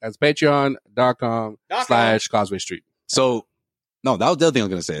end of the month. That's patreon.com/Causeway Street. So, no, that was the other thing I was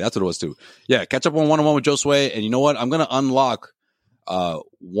going to say. That's what it was too. Yeah, catch up on one-on-one with Joe Sway, and you know what? I'm going to unlock a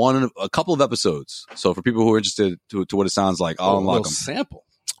couple of episodes. So for people who are interested to what it sounds like, I'll unlock them.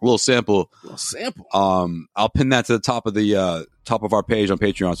 A little sample. I'll pin that to the top of the top of our page on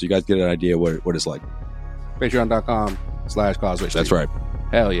Patreon, so you guys get an idea what it's like. Patreon.com/Causeway Street. That's right.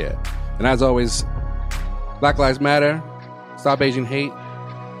 Hell yeah. And as always, Black Lives Matter. Stop Asian hate.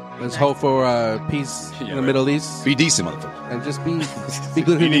 Let's hope for peace in the Middle East. Be decent, motherfucker. And just be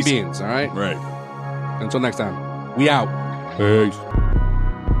good human beings, all right? Right. Until next time, we out. Peace.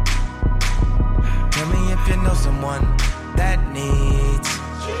 Tell me if you know someone that needs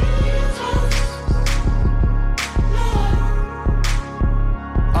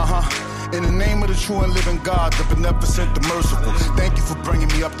In the name of the true and living God, the beneficent, the merciful. Thank you for bringing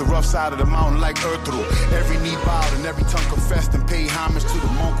me up the rough side of the mountain like Ertugrul. Every knee bowed and every tongue confessed and paid homage to the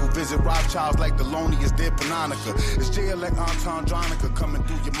monk who visit Rothschilds like the loneliest dead Panonica. It's J-Elect Antandronica coming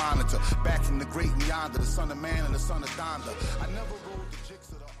through your monitor. Back from the great yonder, the son of man and the son of Donda. I never rode the jigs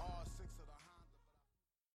of the